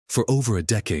For over a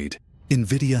decade,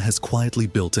 Nvidia has quietly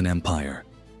built an empire.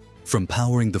 From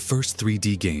powering the first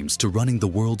 3D games to running the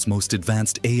world's most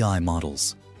advanced AI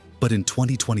models. But in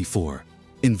 2024,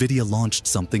 Nvidia launched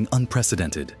something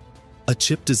unprecedented. A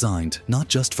chip designed not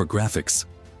just for graphics,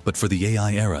 but for the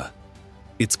AI era.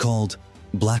 It's called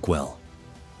Blackwell,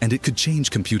 and it could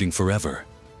change computing forever.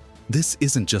 This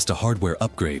isn't just a hardware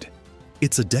upgrade.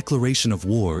 It's a declaration of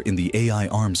war in the AI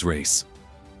arms race.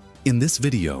 In this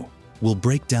video, we'll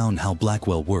break down how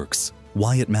Blackwell works,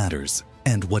 why it matters,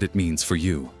 and what it means for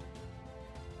you.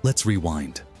 Let's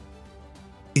rewind.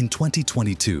 In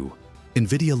 2022,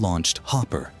 Nvidia launched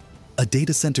Hopper, a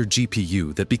data center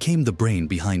GPU that became the brain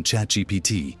behind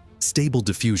ChatGPT, Stable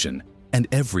Diffusion, and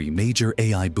every major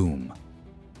AI boom.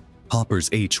 Hopper's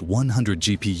H100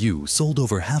 GPU sold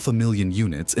over 500,000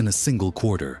 units in a single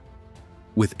quarter.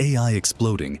 With AI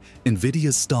exploding,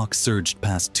 Nvidia's stock surged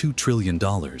past $2 trillion.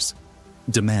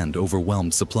 Demand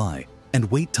overwhelmed supply, and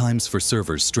wait times for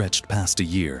servers stretched past a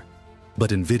year.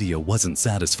 But Nvidia wasn't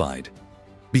satisfied.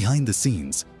 Behind the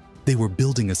scenes, they were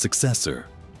building a successor,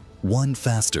 one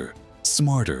faster,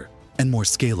 smarter, and more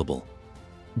scalable.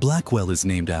 Blackwell is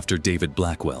named after David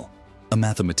Blackwell, a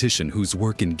mathematician whose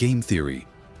work in game theory,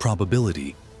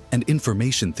 probability, and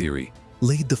information theory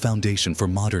laid the foundation for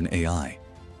modern AI.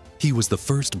 He was the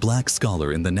first Black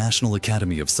scholar in the National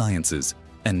Academy of Sciences,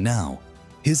 and now,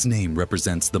 his name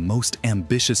represents the most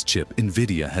ambitious chip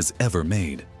Nvidia has ever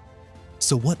made.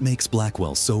 So what makes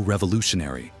Blackwell so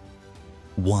revolutionary?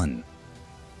 1.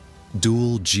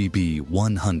 Dual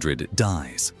GB100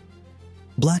 dies.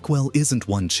 Blackwell isn't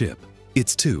one chip,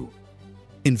 it's two.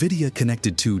 Nvidia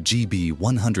connected two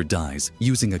GB100 dies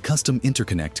using a custom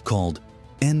interconnect called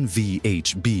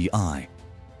NV-HBI,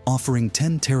 offering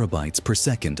 10 terabytes per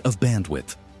second of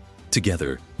bandwidth.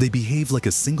 Together, they behave like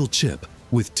a single chip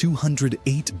with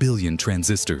 208 billion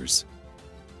transistors.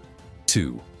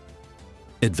 2.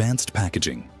 Advanced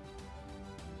packaging.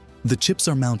 The chips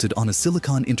are mounted on a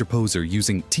silicon interposer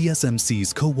using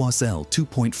TSMC's CoWoS-L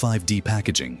 2.5D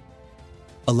packaging,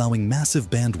 allowing massive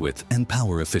bandwidth and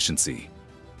power efficiency.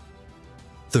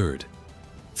 3rd,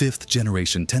 5th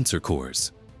generation tensor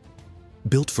cores.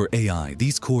 Built for AI,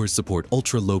 these cores support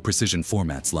ultra-low precision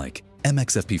formats like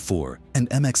MXFP4 and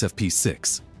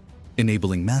MXFP6,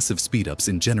 enabling massive speedups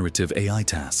in generative AI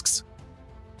tasks.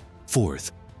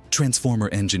 4th, Transformer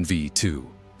Engine V2.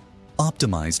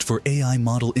 Optimized for AI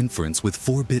model inference with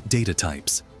 4-bit data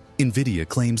types, Nvidia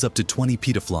claims up to 20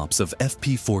 petaflops of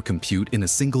FP4 compute in a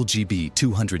single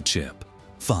GB200 chip.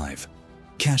 5.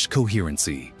 Cache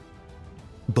coherency.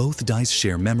 Both dies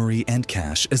share memory and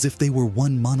cache as if they were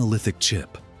one monolithic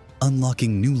chip,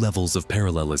 unlocking new levels of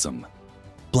parallelism.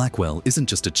 Blackwell isn't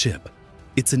just a chip,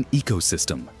 it's an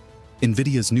ecosystem.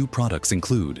 Nvidia's new products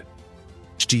include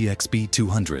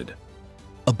GXB200,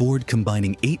 a board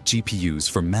combining 8 GPUs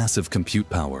for massive compute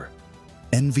power,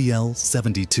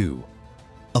 NVL72,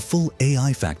 a full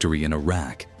AI factory in a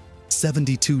rack,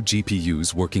 72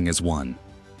 GPUs working as one,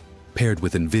 paired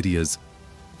with Nvidia's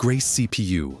Grace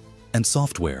CPU and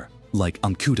software like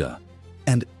CUDA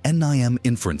and NIM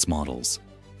inference models.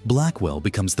 Blackwell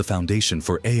becomes the foundation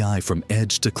for AI from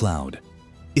edge to cloud.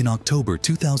 In October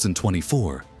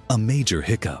 2024, a major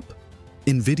hiccup.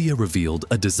 Nvidia revealed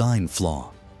a design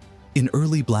flaw. In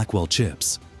early Blackwell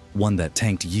chips, one that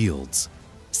tanked yields,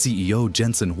 CEO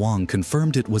Jensen Huang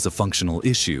confirmed it was a functional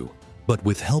issue, but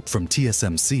with help from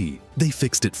TSMC, they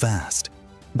fixed it fast.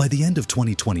 By the end of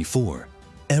 2024,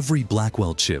 every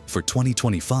Blackwell chip for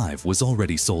 2025 was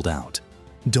already sold out.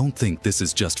 Don't think this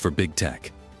is just for big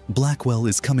tech. Blackwell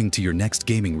is coming to your next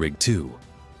gaming rig too.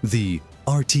 The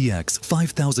RTX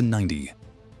 5090,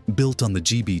 built on the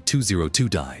GB202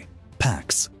 die,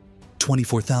 packs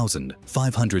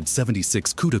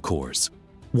 24,576 CUDA cores,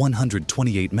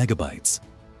 128 megabytes,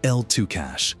 L2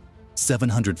 cache,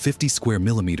 750 square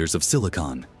millimeters of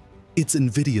silicon. It's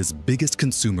Nvidia's biggest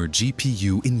consumer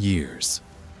GPU in years.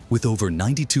 With over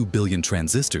 92 billion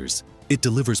transistors, it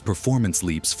delivers performance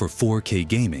leaps for 4K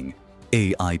gaming,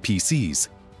 AI PCs,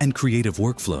 and creative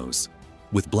workflows.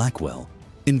 With Blackwell,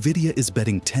 Nvidia is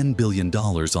betting $10 billion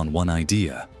on one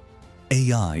idea.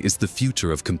 AI is the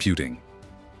future of computing.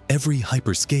 Every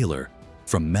hyperscaler,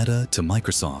 from Meta to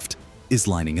Microsoft, is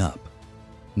lining up.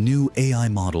 New AI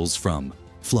models from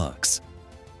Flux,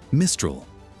 Mistral,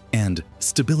 and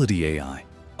Stability AI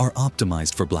are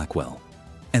optimized for Blackwell.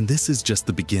 And this is just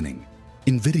the beginning.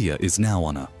 Nvidia is now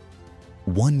on a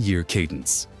one-year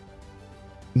cadence,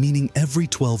 meaning every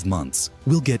 12 months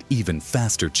we'll get even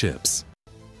faster chips.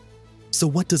 So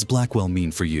what does Blackwell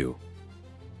mean for you?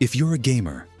 If you're a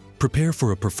gamer, prepare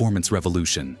for a performance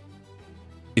revolution.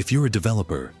 If you're a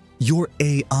developer, Your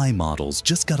AI models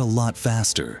just got a lot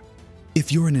faster.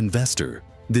 If you're an investor,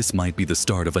 this might be the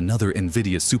start of another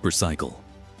Nvidia supercycle.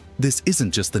 This isn't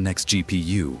just the next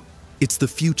GPU, it's the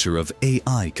future of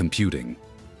AI computing.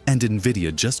 And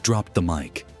Nvidia just dropped the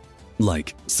mic.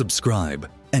 Like, subscribe,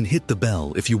 and hit the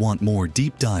bell if you want more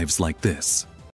deep dives like this.